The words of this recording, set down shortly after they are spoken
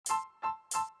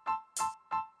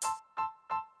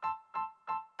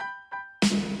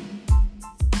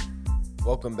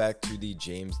Welcome back to the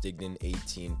James Dignan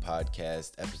 18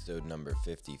 podcast, episode number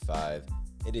 55.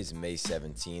 It is May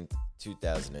 17th,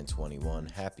 2021.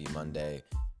 Happy Monday,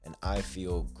 and I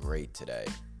feel great today.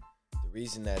 The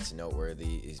reason that's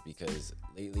noteworthy is because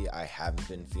lately I haven't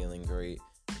been feeling great,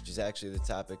 which is actually the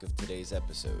topic of today's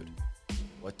episode.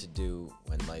 What to do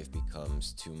when life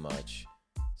becomes too much.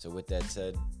 So with that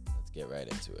said, let's get right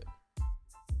into it.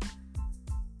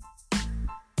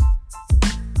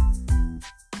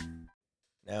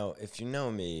 Now, if you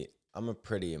know me, I'm a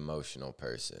pretty emotional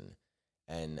person,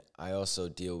 and I also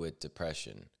deal with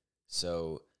depression,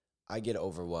 so I get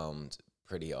overwhelmed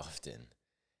pretty often,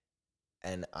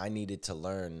 and I needed to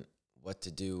learn what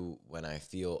to do when I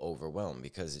feel overwhelmed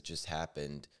because it just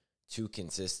happened too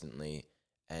consistently,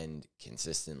 and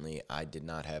consistently I did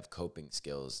not have coping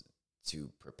skills to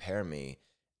prepare me,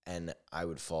 and I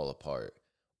would fall apart,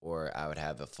 or I would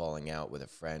have a falling out with a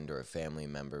friend or a family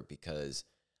member because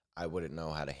I wouldn't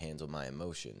know how to handle my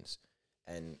emotions.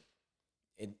 And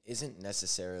it isn't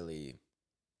necessarily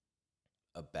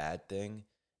a bad thing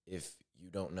if you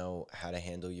don't know how to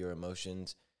handle your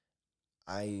emotions.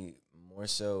 I more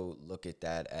so look at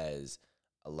that as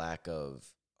a lack of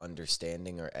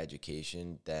understanding or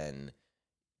education than,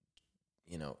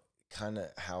 kind of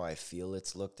how I feel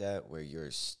it's looked at, where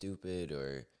you're stupid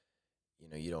or,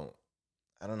 you don't,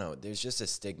 I don't know. There's just a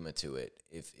stigma to it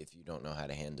if you don't know how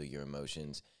to handle your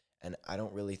emotions. And I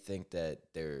don't really think that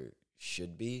there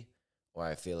should be, or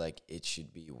I feel like it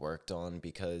should be worked on,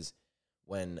 because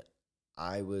when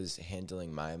I was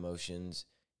handling my emotions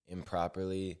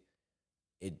improperly,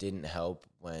 it didn't help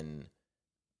when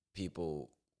people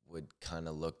would kind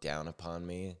of look down upon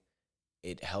me.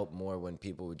 It helped more when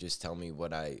people would just tell me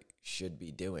what I should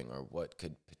be doing or what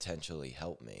could potentially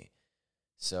help me.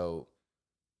 So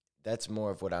that's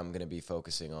more of what I'm going to be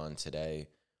focusing on today.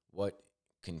 What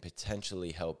can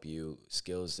potentially help you,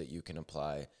 skills that you can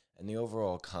apply, and the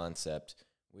overall concept,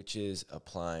 which is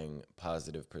applying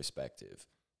positive perspective.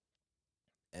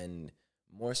 And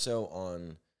more so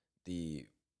on the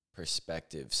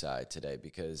perspective side today,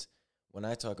 because when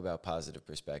I talk about positive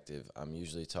perspective, I'm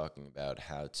usually talking about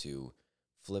how to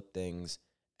flip things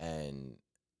and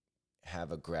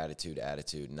have a gratitude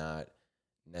attitude, not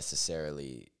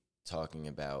necessarily talking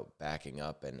about backing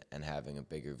up and having a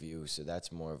bigger view. So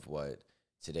that's more of what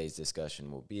today's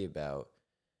discussion will be about.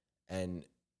 And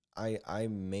I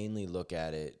mainly look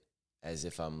at it as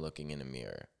if I'm looking in a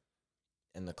mirror.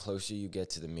 And the closer you get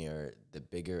to the mirror, the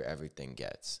bigger everything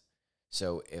gets.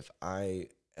 So if I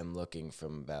am looking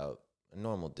from about a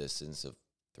normal distance of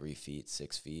 3 feet,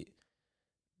 6 feet,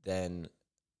 then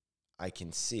I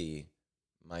can see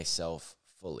myself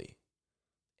fully.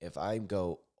 If I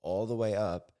go all the way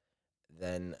up,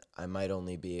 then I might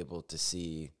only be able to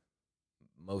see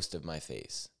most of my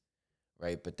face,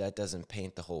 right? But that doesn't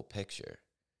paint the whole picture.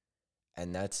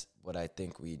 And that's what I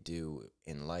think we do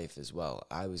in life as well.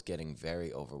 I was getting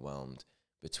very overwhelmed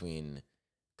between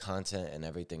content and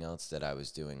everything else that I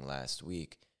was doing last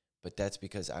week, but that's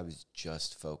because I was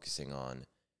just focusing on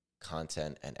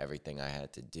content and everything I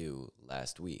had to do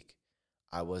last week.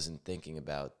 I wasn't thinking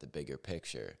about the bigger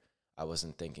picture. I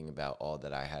wasn't thinking about all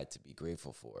that I had to be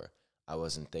grateful for. I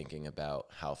wasn't thinking about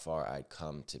how far I'd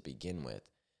come to begin with.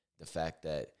 The fact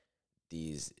that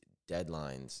these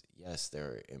deadlines, yes,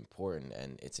 they're important,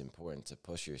 and it's important to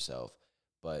push yourself,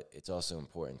 but it's also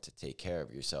important to take care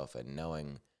of yourself, and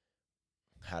knowing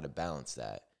how to balance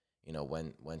that.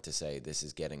 When to say this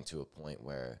is getting to a point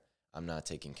where I'm not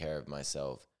taking care of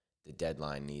myself, the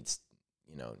deadline needs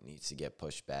to get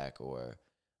pushed back, or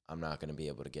I'm not going to be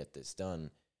able to get this done.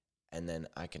 And then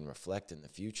I can reflect in the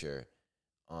future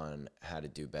on how to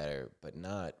do better, but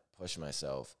not push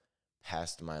myself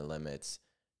past my limits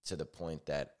to the point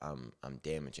that I'm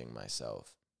damaging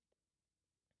myself.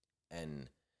 And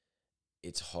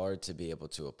it's hard to be able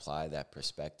to apply that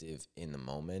perspective in the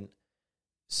moment.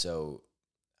 So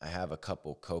I have a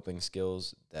couple coping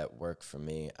skills that work for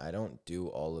me. I don't do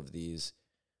all of these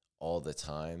all the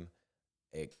time.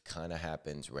 It kind of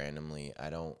happens randomly.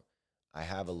 I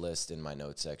have a list in my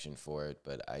notes section for it,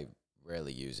 but I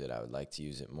rarely use it. I would like to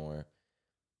use it more.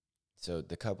 So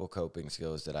the couple coping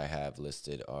skills that I have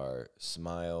listed are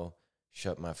smile,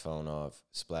 shut my phone off,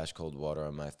 splash cold water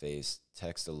on my face,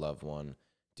 text a loved one,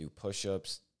 do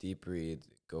push-ups, deep breathe,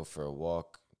 go for a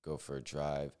walk, go for a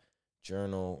drive,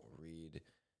 journal, read,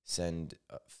 send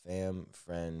a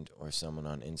friend, or someone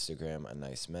on Instagram a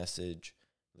nice message,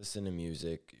 listen to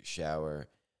music, shower.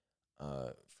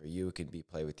 For you, it could be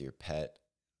play with your pet.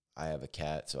 I have a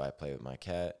cat, so I play with my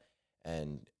cat.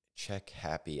 And check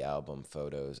happy album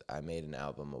photos. I made an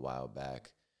album a while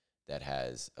back that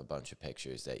has a bunch of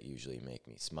pictures that usually make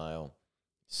me smile.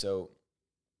 So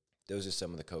those are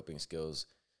some of the coping skills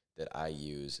that I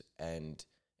use, and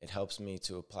it helps me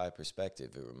to apply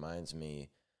perspective. It reminds me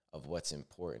of what's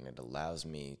important. It allows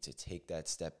me to take that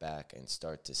step back and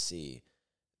start to see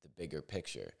the bigger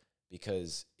picture.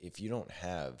 Because if you don't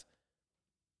have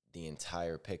the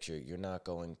entire picture, you're not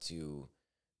going to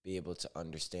be able to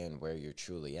understand where you're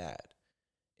truly at.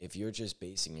 If you're just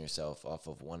basing yourself off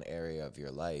of one area of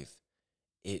your life,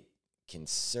 it can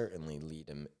certainly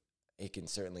it can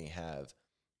certainly have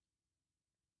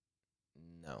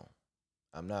no.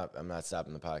 I'm not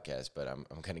stopping the podcast, but I'm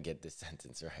going to get this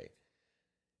sentence right.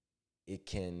 It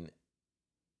can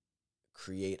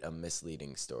create a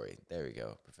misleading story. There we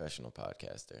go, professional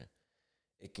podcaster.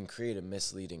 It can create a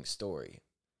misleading story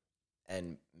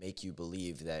and make you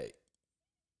believe that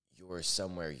you're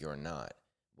somewhere you're not,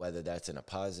 whether that's in a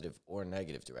positive or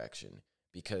negative direction,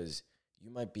 because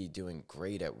you might be doing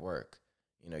great at work.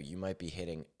 You might be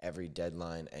hitting every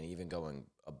deadline and even going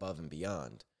above and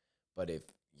beyond. But if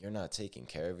you're not taking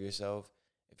care of yourself,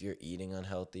 if you're eating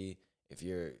unhealthy, if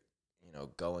you're,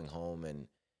 going home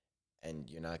and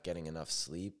you're not getting enough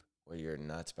sleep, or you're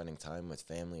not spending time with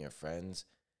family or friends,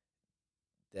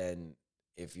 then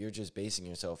if you're just basing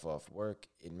yourself off work,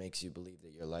 it makes you believe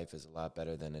that your life is a lot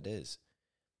better than it is.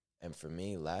 And for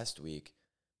me, last week,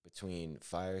 between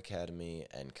Fire Academy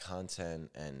and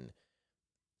content and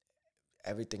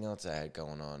everything else I had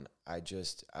going on, I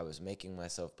was making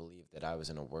myself believe that I was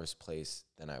in a worse place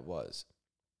than I was,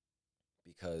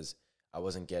 because I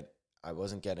wasn't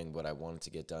getting what I wanted to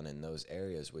get done in those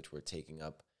areas, which were taking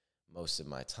up most of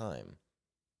my time.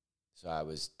 So I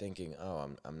was thinking, oh,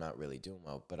 I'm not really doing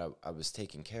well, but I was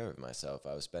taking care of myself.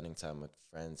 I was spending time with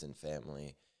friends and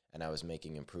family, and I was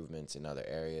making improvements in other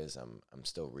areas. I'm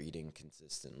still reading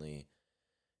consistently.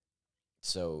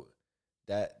 So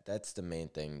that's the main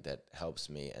thing that helps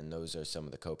me, and those are some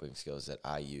of the coping skills that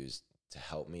I use to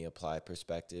help me apply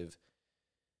perspective.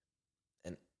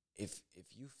 And if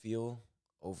you feel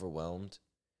overwhelmed,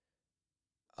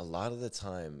 a lot of the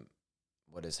time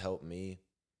what has helped me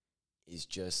is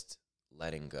just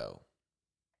letting go,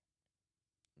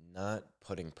 not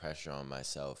putting pressure on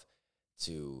myself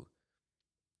to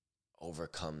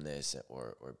overcome this,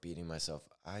 or beating myself.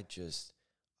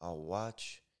 I'll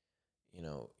watch,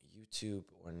 YouTube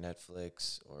or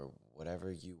Netflix or whatever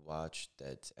you watch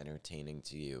that's entertaining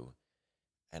to you,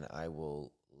 and I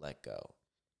will let go,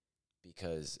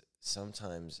 because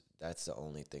sometimes that's the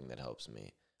only thing that helps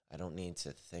me. I don't need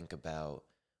to think about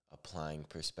applying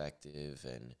perspective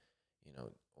and,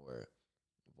 or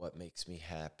what makes me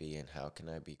happy and how can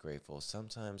I be grateful.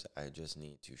 Sometimes I just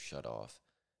need to shut off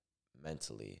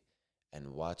mentally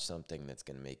and watch something that's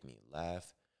going to make me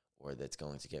laugh, or that's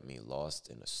going to get me lost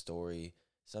in a story,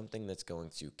 something that's going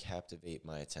to captivate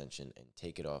my attention and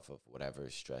take it off of whatever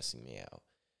is stressing me out.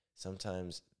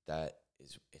 Sometimes that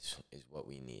is what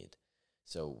we need.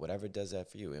 So whatever does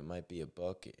that for you, it might be a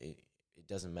book, it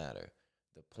doesn't matter.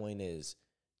 The point is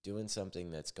doing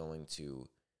something that's going to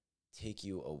take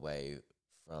you away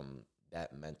from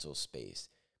that mental space,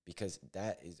 because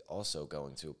that is also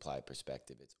going to apply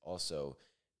perspective. It's also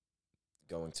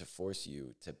going to force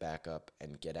you to back up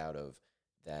and get out of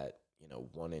that,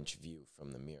 1 inch view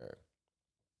from the mirror.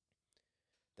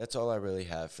 That's all I really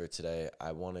have for today.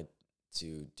 I wanted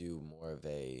to do more of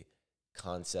a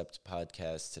concept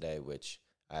podcast today, which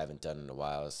I haven't done in a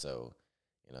while. So,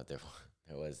 there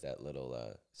there was that little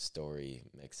story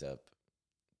mix up,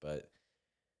 but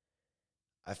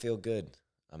I feel good.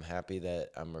 I'm happy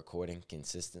that I'm recording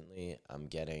consistently. I'm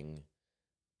getting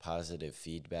positive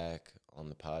feedback on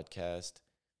the podcast.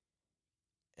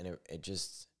 And it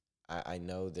just, I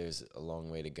know there's a long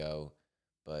way to go,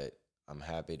 but I'm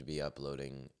happy to be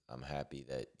uploading. I'm happy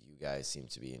that you guys seem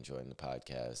to be enjoying the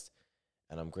podcast.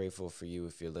 And I'm grateful for you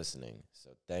if you're listening. So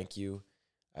thank you.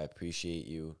 I appreciate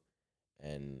you.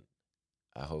 And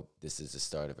I hope this is the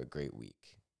start of a great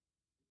week.